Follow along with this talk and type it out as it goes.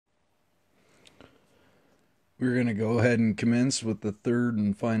We're going to go ahead and commence with the third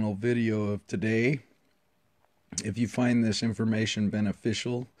and final video of today. If you find this information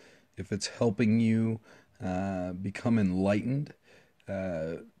beneficial, if it's helping you become enlightened,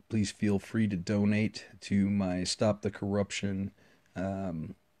 please feel free to donate to my Stop the Corruption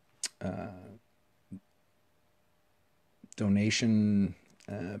donation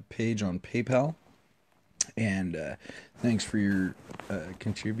page on PayPal. And thanks for your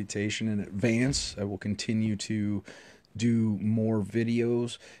contribution in advance. I will continue to do more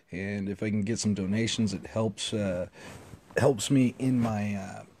videos, and if I can get some donations, it helps me in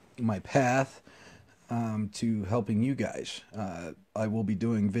my path to helping you guys. I will be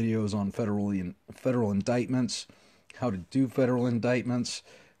doing videos on federal indictments, how to do federal indictments,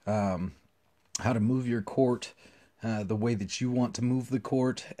 how to move your court the way that you want to move the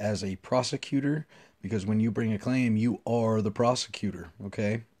court as a prosecutor, because when you bring a claim, you are the prosecutor,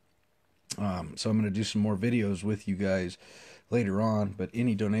 okay? So I'm going to do some more videos with you guys later on, but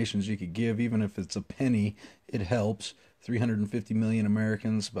any donations you could give, even if it's a penny, it helps. 350 million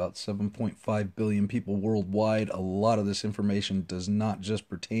Americans, about 7.5 billion people worldwide. A lot of this information does not just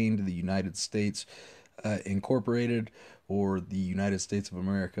pertain to the United States Incorporated or the United States of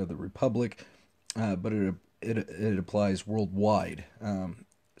America, the Republic, but it applies worldwide.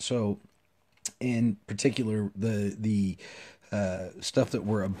 So in particular, the stuff that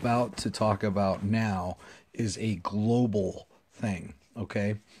we're about to talk about now is a global thing,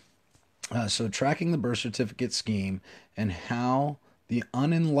 okay? So tracking the birth certificate scheme and how the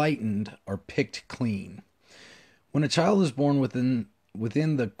unenlightened are picked clean. When a child is born within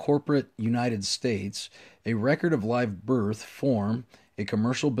the corporate United States, a record of live birth form, a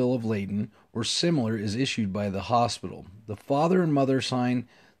commercial bill of lading, or similar is issued by the hospital. The father and mother sign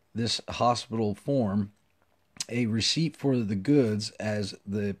this hospital form, a receipt for the goods as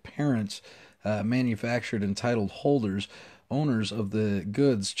the parents, manufactured and titled holders, owners of the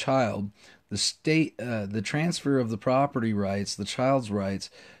goods child. The state, the transfer of the property rights, the child's rights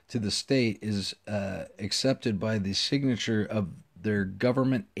to the state is accepted by the signature of their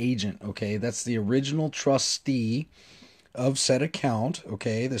government agent. Okay, that's the original trustee of said account.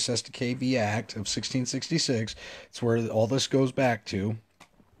 Okay, the Sestakv Act of 1666. It's where all this goes back to.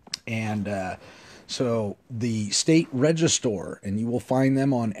 And so the state registrar, and you will find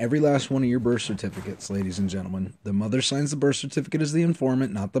them on every last one of your birth certificates, ladies and gentlemen. The mother signs the birth certificate as the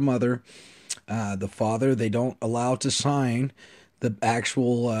informant, not the mother. The father, they don't allow to sign the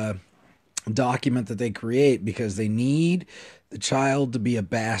actual document that they create, because they need the child to be a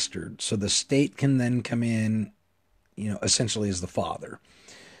bastard. So the state can then come in, essentially as the father.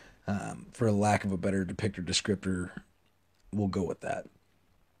 For a lack of a better depictor descriptor, we'll go with that.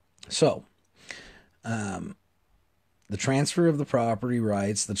 So, the transfer of the property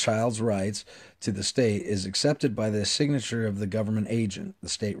rights, the child's rights to the state, is accepted by the signature of the government agent, the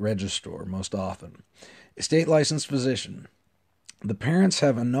state registrar, most often. A state licensed physician. The parents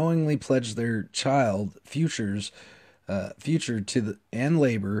have unknowingly pledged their child future and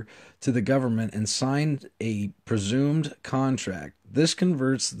labor to the government and signed a presumed contract. This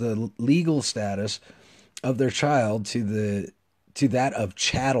converts the legal status of their child to that of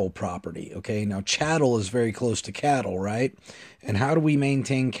chattel property. Okay, now chattel is very close to cattle, right? And how do we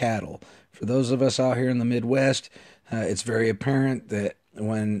maintain cattle? For those of us out here in the Midwest, it's very apparent that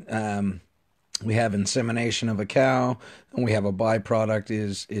when we have insemination of a cow, and we have a byproduct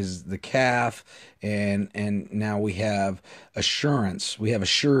is the calf, and now we have assurance, we have a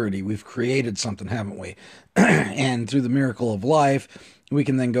surety, we've created something, haven't we? And through the miracle of life, we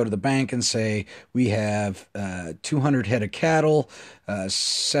can then go to the bank and say, we have 200 head of cattle,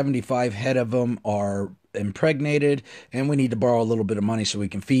 75 head of them are impregnated, and we need to borrow a little bit of money so we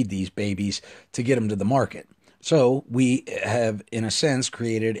can feed these babies to get them to the market. So we have, in a sense,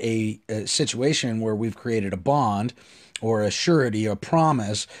 created a situation where we've created a bond or a surety, a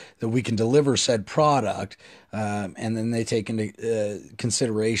promise that we can deliver said product, and then they take into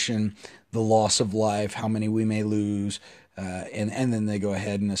consideration the loss of life, how many we may lose, and then they go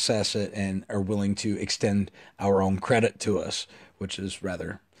ahead and assess it and are willing to extend our own credit to us, which is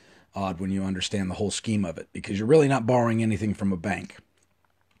rather odd when you understand the whole scheme of it, because you're really not borrowing anything from a bank.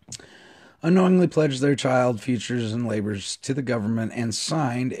 Unknowingly pledged their child futures and labors to the government and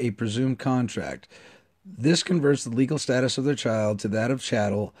signed a presumed contract. This converts the legal status of their child to that of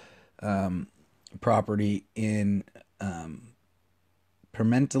chattel property in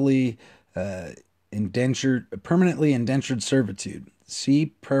permanently indentured servitude. See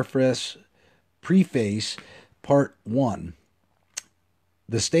preface part 1.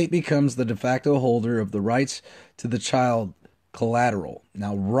 The state becomes the de facto holder of the rights to the child collateral.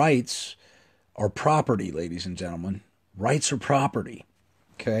 Now, rights are property, ladies and gentlemen. Rights are property.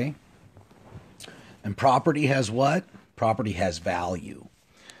 Okay? And property has what? Property has value.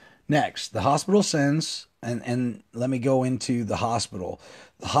 Next, the hospital sends, and let me go into the hospital.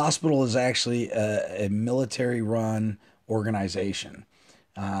 The hospital is actually a military-run organization.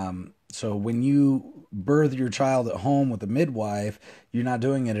 So when you birth your child at home with a midwife, you're not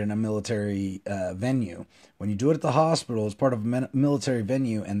doing it in a military venue. When you do it at the hospital, it's part of a military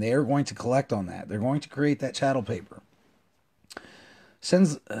venue, and they are going to collect on that. They're going to create that chattel paper.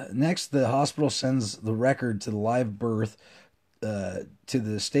 Next, the hospital sends the record to the live birth to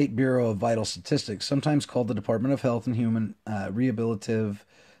the State Bureau of Vital Statistics, sometimes called the Department of Health and Human Rehabilitative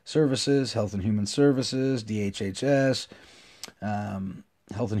Services, Health and Human Services, DHHS,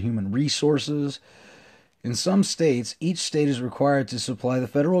 Health and Human Resources. In some states, each state is required to supply the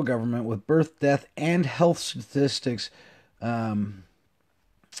federal government with birth, death, and health statistics. The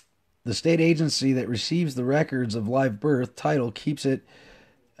state agency that receives the records of live birth title keeps it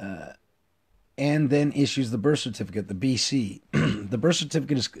and then issues the birth certificate, the BC. The birth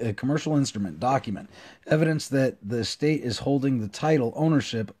certificate is a commercial instrument, document, evidence that the state is holding the title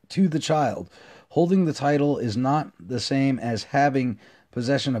ownership to the child. Holding the title is not the same as having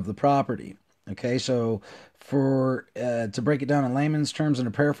possession of the property. Okay, so to break it down in layman's terms and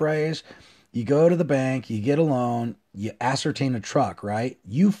to paraphrase, you go to the bank, you get a loan, you ascertain a truck, right?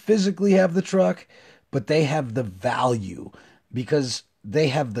 You physically have the truck, but they have the value because they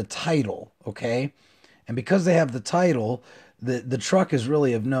have the title, okay? And because they have the title, the truck is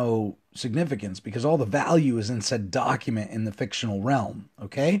really of no significance because all the value is in said document in the fictional realm,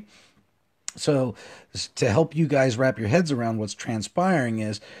 okay? So to help you guys wrap your heads around what's transpiring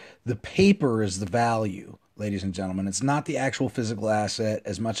is the paper is the value, ladies and gentlemen. It's not the actual physical asset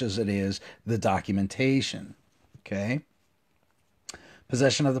as much as it is the documentation, okay?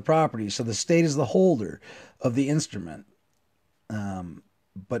 Possession of the property. So the state is the holder of the instrument,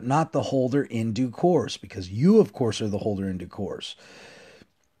 but not the holder in due course, because you, of course, are the holder in due course.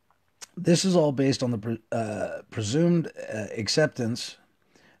 This is all based on the presumed acceptance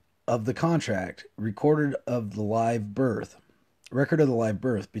of the contract record of the live birth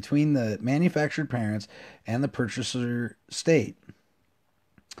between the manufactured parents and the purchaser state.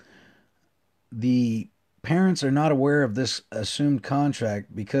 The parents are not aware of this assumed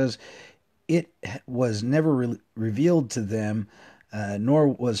contract because it was never revealed to them, nor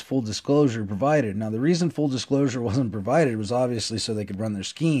was full disclosure provided. Now, the reason full disclosure wasn't provided was obviously so they could run their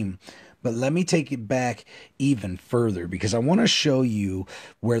scheme. But let me take it back even further because I want to show you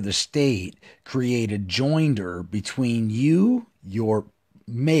where the state created joinder between you, your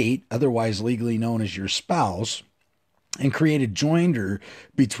mate, otherwise legally known as your spouse, and created joinder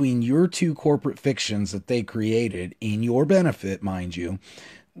between your two corporate fictions that they created in your benefit, mind you.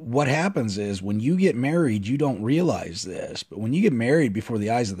 What happens is when you get married, you don't realize this, but when you get married before the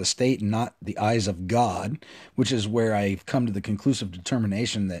eyes of the state and not the eyes of God, which is where I've come to the conclusive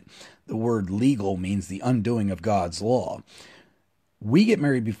determination that the word legal means the undoing of God's law. We get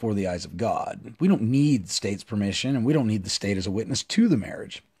married before the eyes of God. We don't need the state's permission, and we don't need the state as a witness to the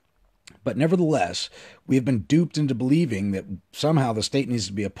marriage. But nevertheless, we have been duped into believing that somehow the state needs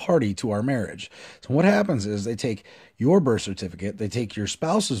to be a party to our marriage. So what happens is they take your birth certificate, they take your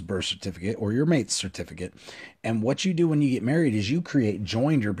spouse's birth certificate or your mate's certificate, and what you do when you get married is you create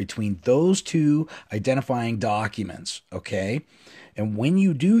joinder between those two identifying documents, okay? And when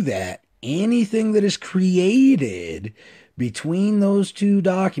you do that, anything that is created between those two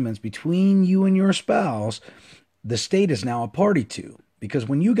documents, between you and your spouse, the state is now a party to. Because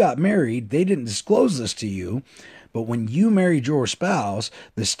when you got married, they didn't disclose this to you, but when you married your spouse,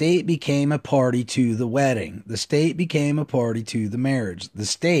 the state became a party to the wedding. The state became a party to the marriage. The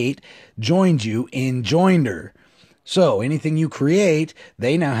state joined you in joinder. So anything you create,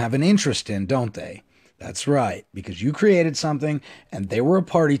 they now have an interest in, don't they? That's right, because you created something and they were a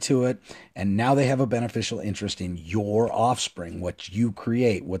party to it, and now they have a beneficial interest in your offspring. What you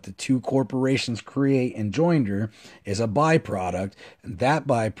create, what the two corporations create in joinder is a byproduct, and that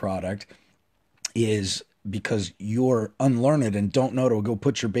byproduct is because you're unlearned and don't know to go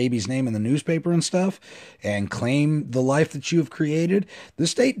put your baby's name in the newspaper and stuff and claim the life that you've created. The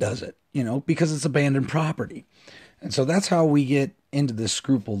state does it, because it's abandoned property. And so that's how we get into this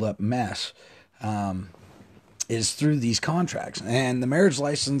scrupled up mess. Is through these contracts. And the marriage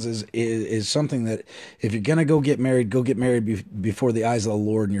license is something that if you're going to go get married before the eyes of the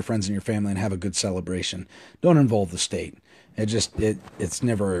Lord and your friends and your family and have a good celebration. Don't involve the state. It's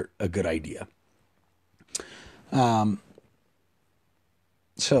never a good idea.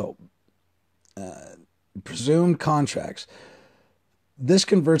 Presumed contracts. This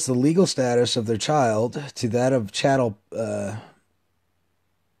converts the legal status of their child to that of chattel.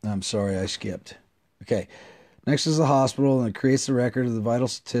 I'm sorry, I skipped. Okay. Next is the hospital, and it creates the record of the vital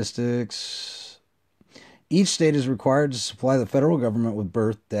statistics. Each state is required to supply the federal government with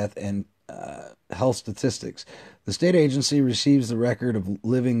birth, death, and health statistics. The state agency receives the record of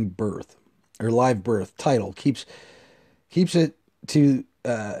living birth or live birth title, keeps it to,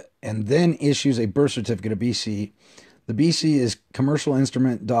 and then issues a birth certificate, a BC. The BC is commercial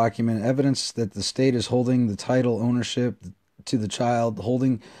instrument document, evidence that the state is holding the title ownership to the child.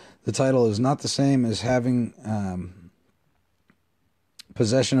 Holding the title is not the same as having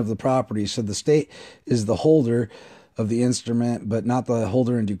possession of the property, so the state is the holder of the instrument, but not the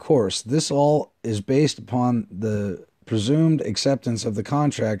holder in due course. This all is based upon the presumed acceptance of the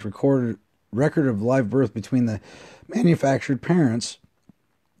contract record of live birth between the manufactured parents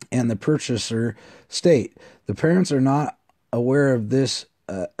and the purchaser state. The parents are not aware of this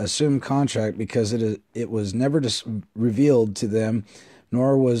assumed contract because it was never revealed to them,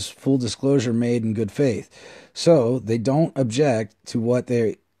 nor was full disclosure made in good faith. So they don't object to what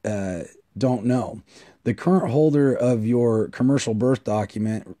they don't know. The current holder of your commercial birth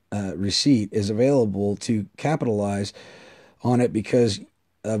document receipt is available to capitalize on it because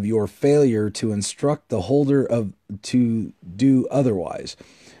of your failure to instruct the holder to do otherwise.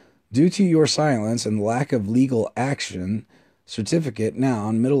 Due to your silence and lack of legal action, certificate,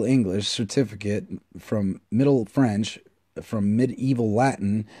 noun, Middle English, certificate, from Middle French, from Medieval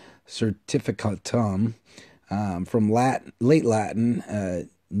Latin, certificatum, from late Latin,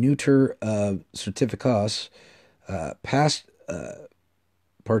 neuter of certificus, past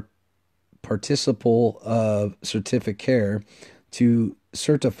participle of certificare, to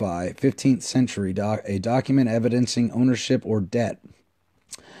certify, 15th century, a document evidencing ownership or debt.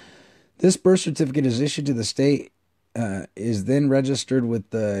 This birth certificate is issued to the state, is then registered with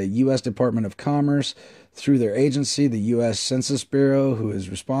the U.S. Department of Commerce through their agency, the U.S. Census Bureau, who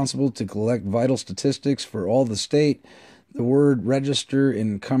is responsible to collect vital statistics for all the state. The word register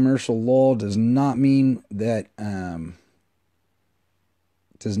in commercial law does not mean that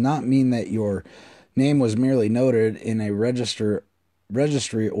your name was merely noted in a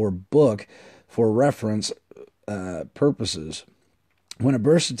registry or book for reference purposes. When a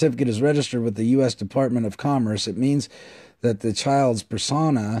birth certificate is registered with the U.S. Department of Commerce, it means that the child's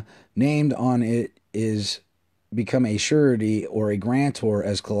persona named on it is become a surety or a grantor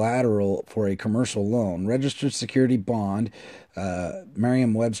as collateral for a commercial loan. Registered security bond,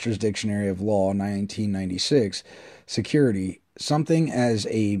 Merriam-Webster's Dictionary of Law, 1996. Security, something as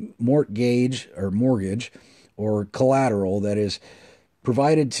a mortgage or collateral that is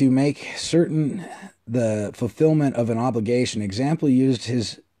provided to make certain the fulfillment of an obligation. Example used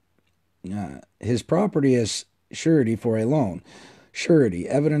his property as surety for a loan. Surety,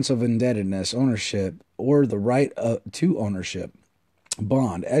 evidence of indebtedness, ownership, or the right to ownership.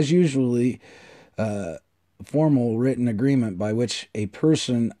 Bond, as usually formal written agreement by which a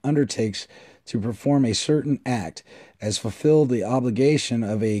person undertakes to perform a certain act as fulfill the obligation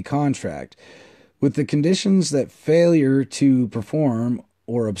of a contract, with the conditions that failure to perform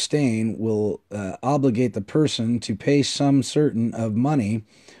or abstain will obligate the person to pay some certain of money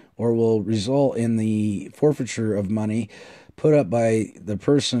or will result in the forfeiture of money put up by the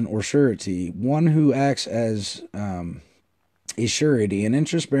person or surety. One who acts as a surety, an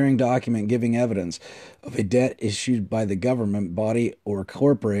interest-bearing document giving evidence of a debt issued by the government, body, or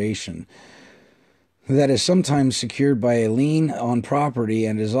corporation that is sometimes secured by a lien on property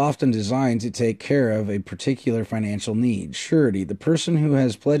and is often designed to take care of a particular financial need. Surety, the person who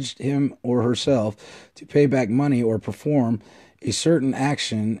has pledged him or herself to pay back money or perform a certain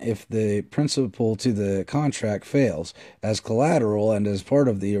action if the principal to the contract fails, as collateral and as part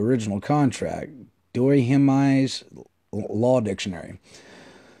of the original contract. Derrick Law Dictionary.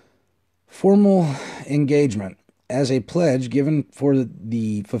 Formal engagement, as a pledge given for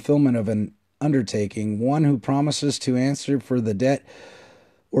the fulfillment of an undertaking, one who promises to answer for the debt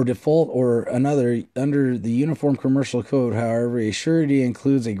or default or another under the Uniform Commercial Code. However, a surety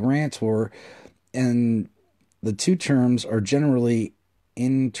includes a grantor, and the two terms are generally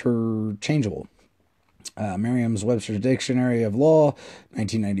interchangeable. Merriam-Webster's Dictionary of Law,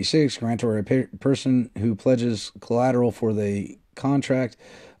 1996. Grantor, a person who pledges collateral for the contract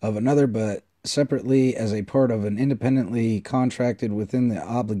of another, but separately as a part of an independently contracted within the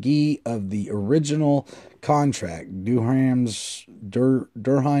obligee of the original contract. Durkheim's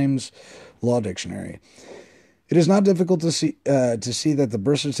Law Dictionary. It is not difficult to see that the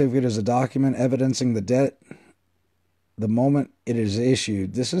birth certificate is a document evidencing the debt the moment it is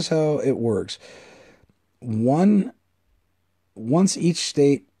issued. This is how it works. One once each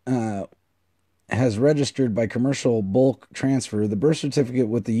state has registered by commercial bulk transfer the birth certificate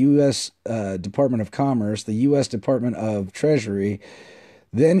with the U.S. Department of Commerce, the U.S. Department of Treasury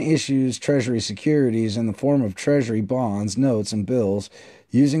then issues Treasury securities in the form of Treasury bonds, notes, and bills,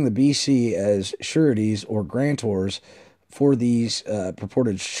 using the BC as sureties or grantors for these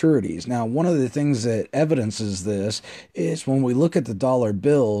purported sureties. Now, one of the things that evidences this is when we look at the dollar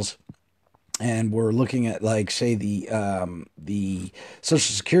bills and we're looking at, like, say, the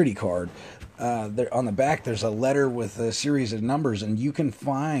Social Security card. There, on the back, there's a letter with a series of numbers, and you can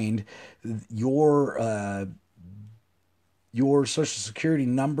find your Social Security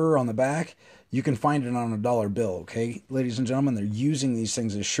number on the back. You can find it on a dollar bill, okay? Ladies and gentlemen, they're using these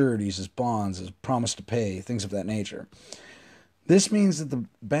things as sureties, as bonds, as promise to pay, things of that nature. This means that the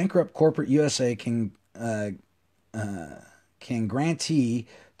bankrupt corporate USA can grantee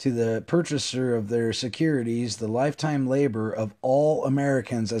to the purchaser of their securities the lifetime labor of all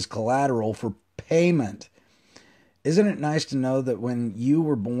Americans as collateral for payment. Isn't it nice to know that when you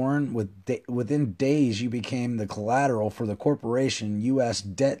were born, within days you became the collateral for the corporation U.S.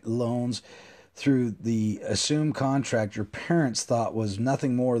 debt loans through the assumed contract your parents thought was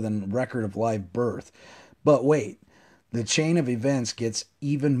nothing more than record of live birth? But wait, the chain of events gets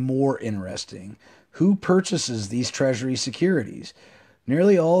even more interesting. Who purchases these Treasury securities?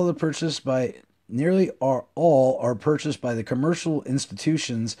 Nearly all are purchased by the commercial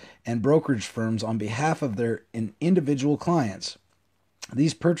institutions and brokerage firms on behalf of their individual clients.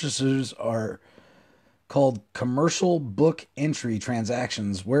 These purchasers are called commercial book entry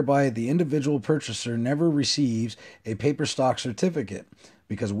transactions, whereby the individual purchaser never receives a paper stock certificate,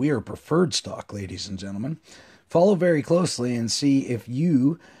 because we are preferred stock, ladies and gentlemen. Follow very closely and see if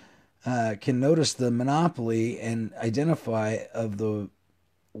you can notice the monopoly and identify of the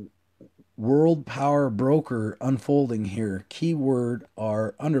world power broker unfolding here. Keyword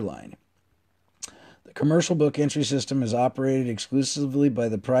are underlined. The commercial book entry system is operated exclusively by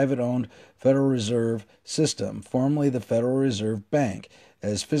the private-owned Federal Reserve System, formerly the Federal Reserve Bank,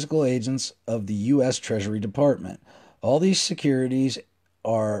 as physical agents of the U.S. Treasury Department. All these securities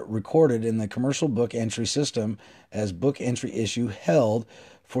are recorded in the commercial book entry system as book entry issue held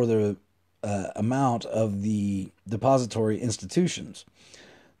for the amount of the depository institutions.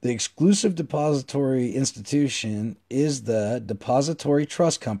 The exclusive depository institution is the Depository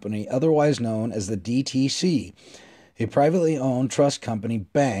Trust Company, otherwise known as the DTC, a privately owned trust company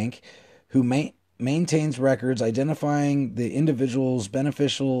bank who maintains records identifying the individuals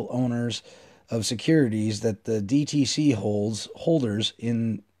beneficial owners of securities that the DTC holders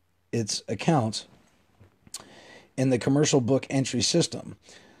in its accounts in the commercial book entry system.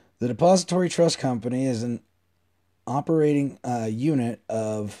 The Depository Trust Company is an operating unit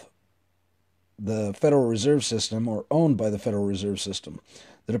of the Federal Reserve System, or owned by the Federal Reserve System.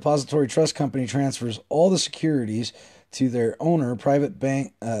 The Depository Trust Company transfers all the securities to their owner, to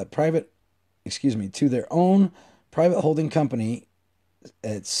their own private holding company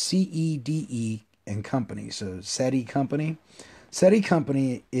at CEDE and Company. So SETI Company. SETI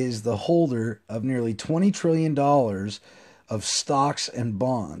Company is the holder of nearly $20 trillion of stocks and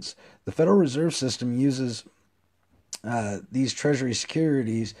bonds. The Federal Reserve System uses these Treasury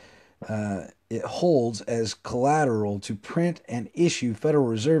securities it holds as collateral to print and issue Federal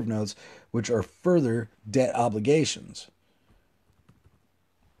Reserve notes, which are further debt obligations.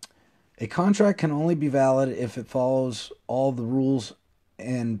 A contract can only be valid if it follows all the rules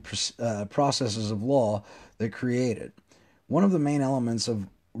and processes of law that create it. One of the main elements of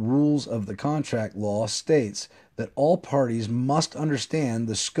rules of the contract law states that all parties must understand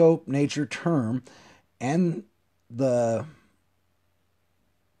the scope, nature, term, and that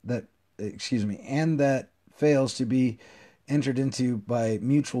fails to be entered into by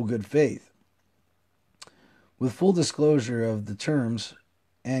mutual good faith, with full disclosure of the terms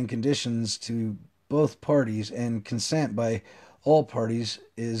and conditions to both parties, and consent by all parties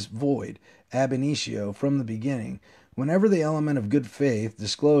is void ab initio from the beginning. Whenever the element of good faith,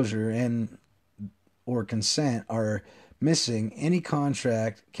 disclosure, and or consent are missing, any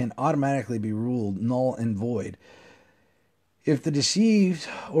contract can automatically be ruled null and void. If the deceived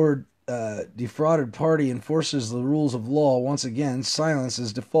or defrauded party enforces the rules of law, once again, silence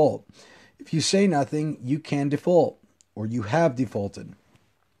is default. If you say nothing, you can default, or you have defaulted.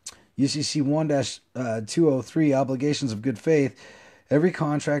 UCC 1-203, Obligations of Good Faith. Every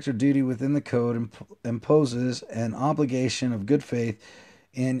contract or duty within the code imposes an obligation of good faith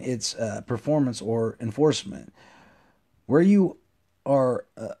in its performance or enforcement. Were you aware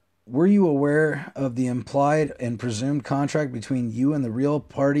of the implied and presumed contract between you and the real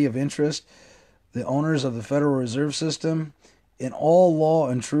party of interest, the owners of the Federal Reserve System? in all law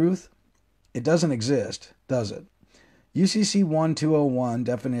and truth, it doesn't exist, does it? UCC 1201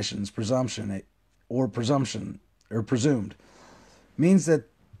 definitions presumption or presumed means that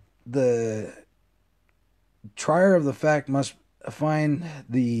the trier of the fact must find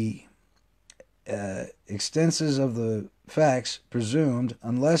the extenses of the facts presumed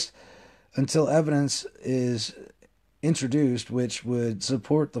until evidence is introduced which would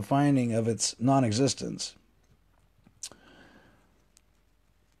support the finding of its non-existence.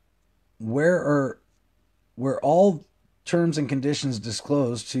 Where all terms and conditions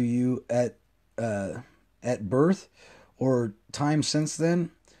disclosed to you at birth or time since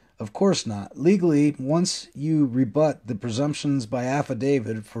then? Of course not. Legally, once you rebut the presumptions by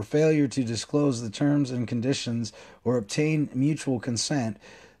affidavit for failure to disclose the terms and conditions or obtain mutual consent,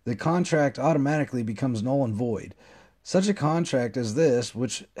 the contract automatically becomes null and void. Such a contract as this,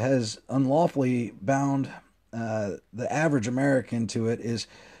 which has unlawfully bound the average American to it, is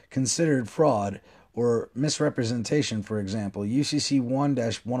considered fraud or misrepresentation. For example, UCC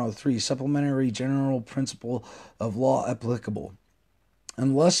 1-103, Supplementary General Principle of Law Applicable.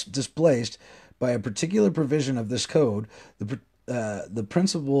 Unless displaced by a particular provision of this code, the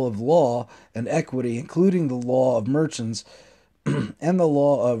principle of law and equity, including the law of merchants and the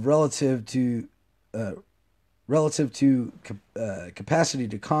law of relative to capacity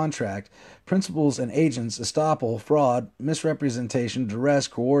to contract, principals and agents, estoppel, fraud, misrepresentation, duress,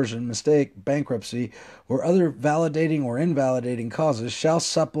 coercion, mistake, bankruptcy, or other validating or invalidating causes shall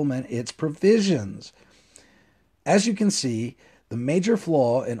supplement its provisions. As you can see, the major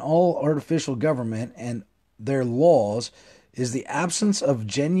flaw in all artificial government and their laws is the absence of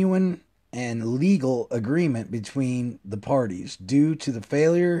genuine and legal agreement between the parties due to the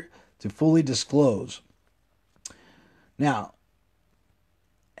failure to fully disclose. Now,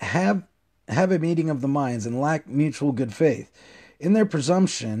 have a meeting of the minds and lack mutual good faith. In their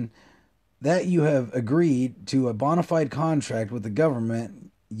presumption that you have agreed to a bona fide contract with the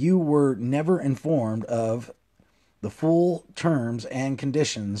government, you were never informed of the full terms and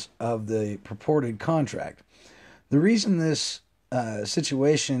conditions of the purported contract. The reason this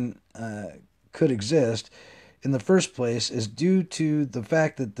situation could exist in the first place is due to the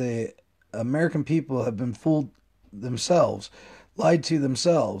fact that the American people have been fooled themselves, lied to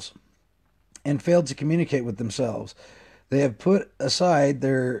themselves, and failed to communicate with themselves. They have put aside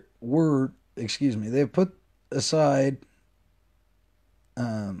their word, they have put aside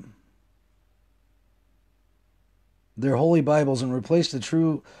their holy Bibles and replaced the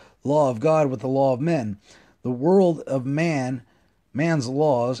true law of God with the law of men. The world of man's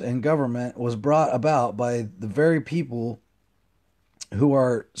laws and government was brought about by the very people who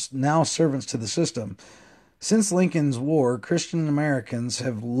are now servants to the system. Since Lincoln's War, Christian Americans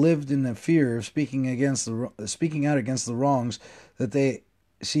have lived in the fear of speaking out against the wrongs that they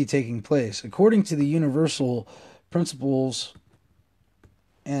see taking place. According to the universal principles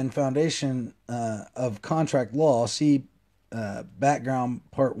and foundation of contract law, see background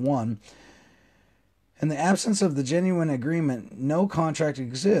part 1. In the absence of the genuine agreement, no contract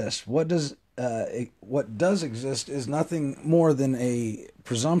exists. What does exist is nothing more than a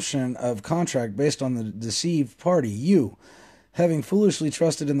presumption of contract based on the deceived party, you, having foolishly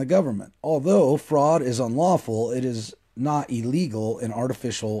trusted in the government. Although fraud is unlawful, it is not illegal in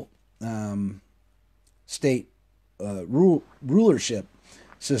artificial state rulership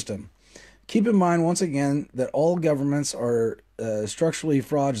system. Keep in mind once again that all governments are structurally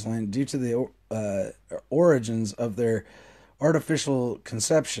fraudulent due to the origins of their artificial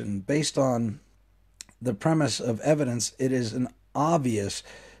conception. Based on the premise of evidence, it is an obvious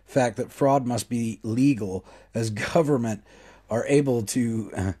fact that fraud must be legal, as government are able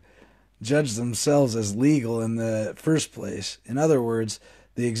to judge themselves as legal in the first place. In other words,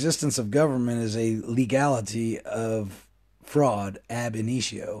 the existence of government is a legality of fraud ab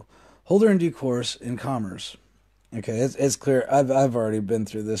initio. Holder in due course in commerce. Okay, it's clear. I've already been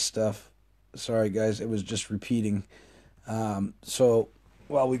through this stuff. Sorry, guys, it was just repeating. So,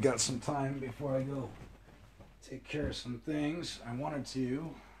 while we got some time before I go take care of some things, I wanted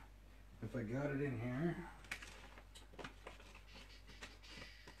to, if I got it in here.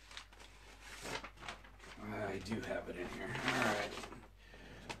 I do have it in here.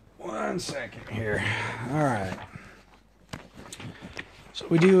 All right. 1 second here. All right. So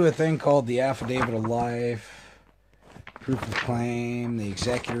we do a thing called the affidavit of life, proof of claim, the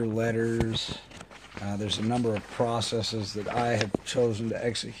executor letters. There's a number of processes that I have chosen to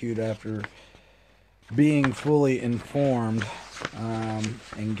execute after being fully informed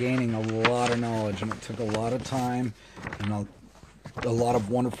and gaining a lot of knowledge. And it took a lot of time and a lot of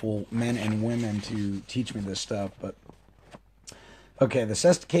wonderful men and women to teach me this stuff. But Okay, the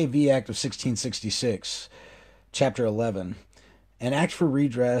Sesta V Act of 1666, Chapter 11. An act for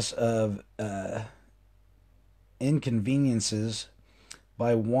redress of inconveniences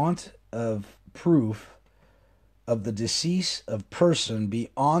by want of proof of the decease of person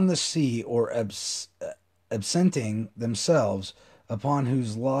beyond the sea or absenting themselves upon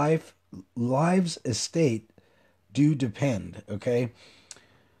whose lives estate do depend. Okay,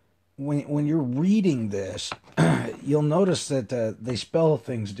 when you're reading this, you'll notice that they spell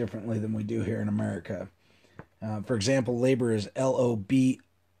things differently than we do here in America. For example, labor is Labour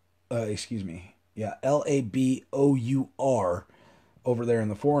over there in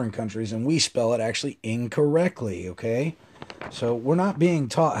the foreign countries, and we spell it actually incorrectly, okay? So we're not being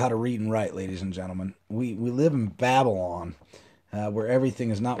taught how to read and write, ladies and gentlemen. We live in Babylon, where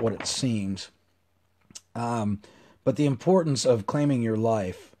everything is not what it seems. But the importance of claiming your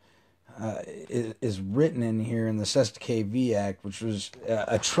life is written in here in the Sesta V Act, which was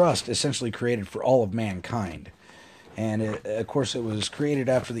a trust essentially created for all of mankind. And of course, it was created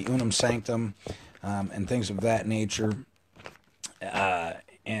after the Unum Sanctum and things of that nature.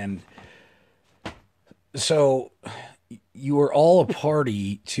 And so you are all a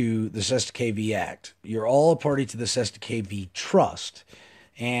party to the Sesta V Act. You're all a party to the Sesta V Trust.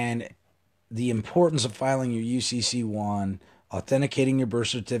 And the importance of filing your UCC1, authenticating your birth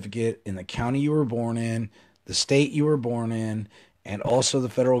certificate in the county you were born in, the state you were born in, and also the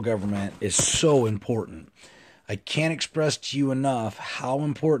federal government is so important. I can't express to you enough how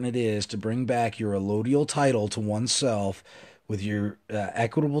important it is to bring back your allodial title to oneself with your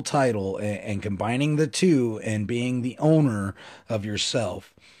equitable title and combining the two and being the owner of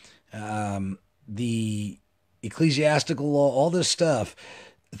yourself. The ecclesiastical law, all this stuff.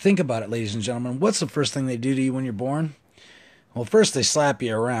 Think about it, ladies and gentlemen. What's the first thing they do to you when you're born? Well, first they slap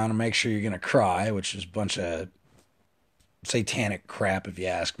you around and make sure you're going to cry, which is a bunch of satanic crap, if you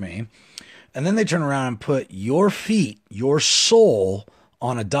ask me. And then they turn around and put your feet, your soul,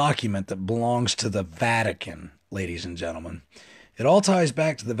 on a document that belongs to the Vatican, ladies and gentlemen. It all ties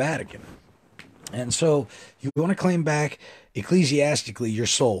back to the Vatican. And so you want to claim back ecclesiastically your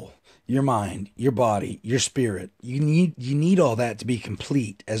soul, your mind, your body, your spirit. You need all that to be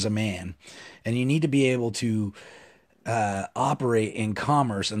complete as a man. And you need to be able to operate in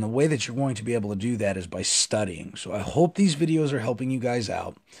commerce. And the way that you're going to be able to do that is by studying. So I hope these videos are helping you guys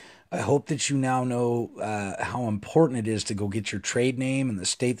out. I hope that you now know how important it is to go get your trade name and the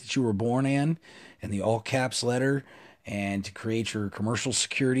state that you were born in and the all caps letter, and to create your commercial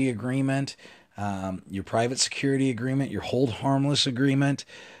security agreement, your private security agreement, your hold harmless agreement,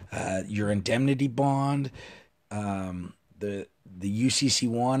 your indemnity bond, the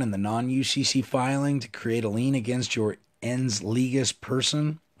UCC1 and the non-UCC filing to create a lien against your ens legis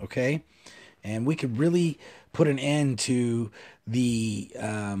person, okay? And we could really put an end to the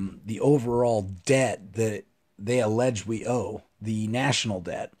overall debt that they allege we owe, the national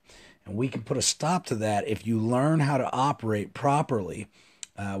debt. And we can put a stop to that if you learn how to operate properly.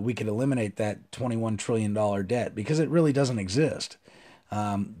 We could eliminate that $21 trillion debt because it really doesn't exist.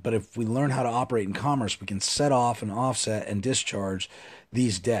 But if we learn how to operate in commerce, we can set off and offset and discharge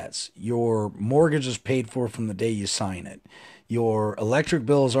these debts. Your mortgage is paid for from the day you sign it. Your electric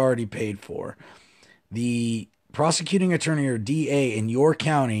bill is already paid for. The prosecuting attorney or DA in your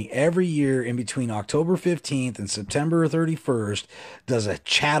county every year in between October 15th and September 31st does a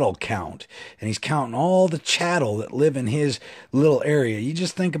chattel count. And he's counting all the chattel that live in his little area. You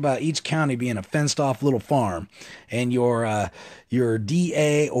just think about each county being a fenced off little farm. And your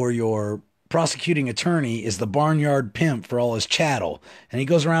DA or your prosecuting attorney is the barnyard pimp for all his chattel. And he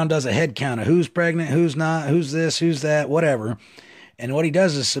goes around, does a head count of who's pregnant, who's not, who's this, who's that, whatever. And what he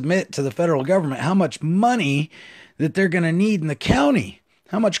does is submit to the federal government how much money that they're going to need in the county,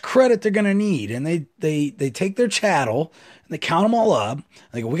 how much credit they're going to need. And they take their chattel and they count them all up.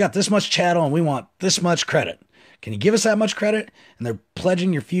 They go, we got this much chattel and we want this much credit. Can you give us that much credit? And they're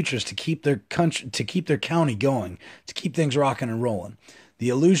pledging your futures to keep their country, to keep their county going, to keep things rocking and rolling. The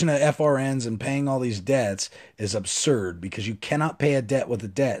illusion of FRNs and paying all these debts is absurd because you cannot pay a debt with a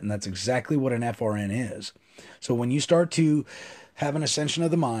debt. And that's exactly what an FRN is. So when you start to have an ascension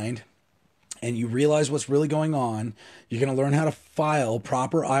of the mind and you realize what's really going on, you're going to learn how to file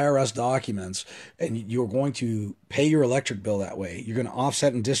proper IRS documents, and you're going to pay your electric bill that way. You're going to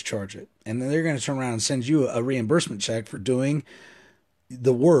offset and discharge it. And then they're going to turn around and send you a reimbursement check for doing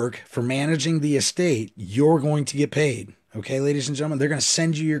the work, for managing the estate. You're going to get paid. Okay, ladies and gentlemen, they're going to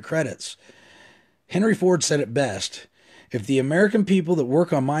send you your credits. Henry Ford said it best. If the American people that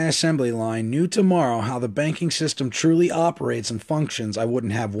work on my assembly line knew tomorrow how the banking system truly operates and functions, I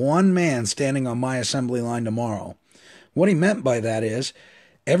wouldn't have one man standing on my assembly line tomorrow. What he meant by that is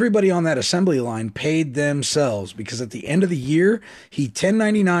everybody on that assembly line paid themselves, because at the end of the year, he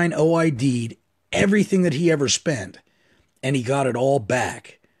 1099 OID'd everything that he ever spent, and he got it all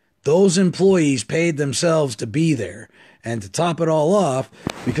back. Those employees paid themselves to be there. And to top it all off,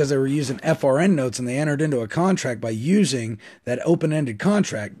 because they were using FRN notes and they entered into a contract by using that open-ended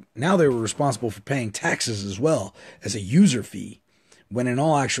contract, now they were responsible for paying taxes as well as a user fee, when in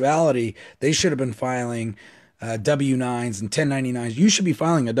all actuality, they should have been filing W-9s and 1099s. You should be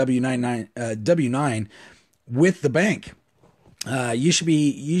filing a W-9 with the bank. You should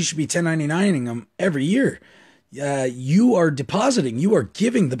be 1099ing them every year. You are depositing, you are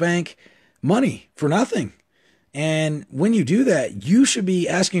giving the bank money for nothing. And when you do that, you should be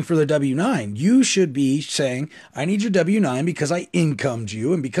asking for the W-9. You should be saying, I need your W-9 because I incomed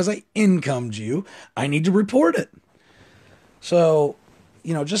you. And because I incomed you, I need to report it. So,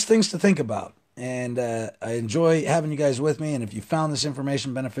 just things to think about. And I enjoy having you guys with me. And if you found this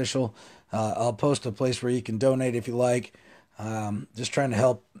information beneficial, I'll post a place where you can donate if you like. Just trying to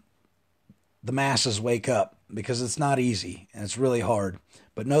help the masses wake up, because it's not easy and it's really hard.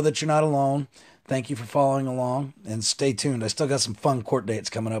 But know that you're not alone. Thank you for following along, and stay tuned. I still got some fun court dates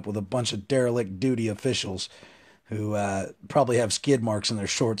coming up with a bunch of derelict duty officials who probably have skid marks in their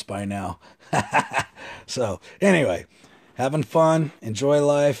shorts by now. So anyway, having fun, enjoy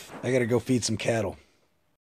life. I got to go feed some cattle.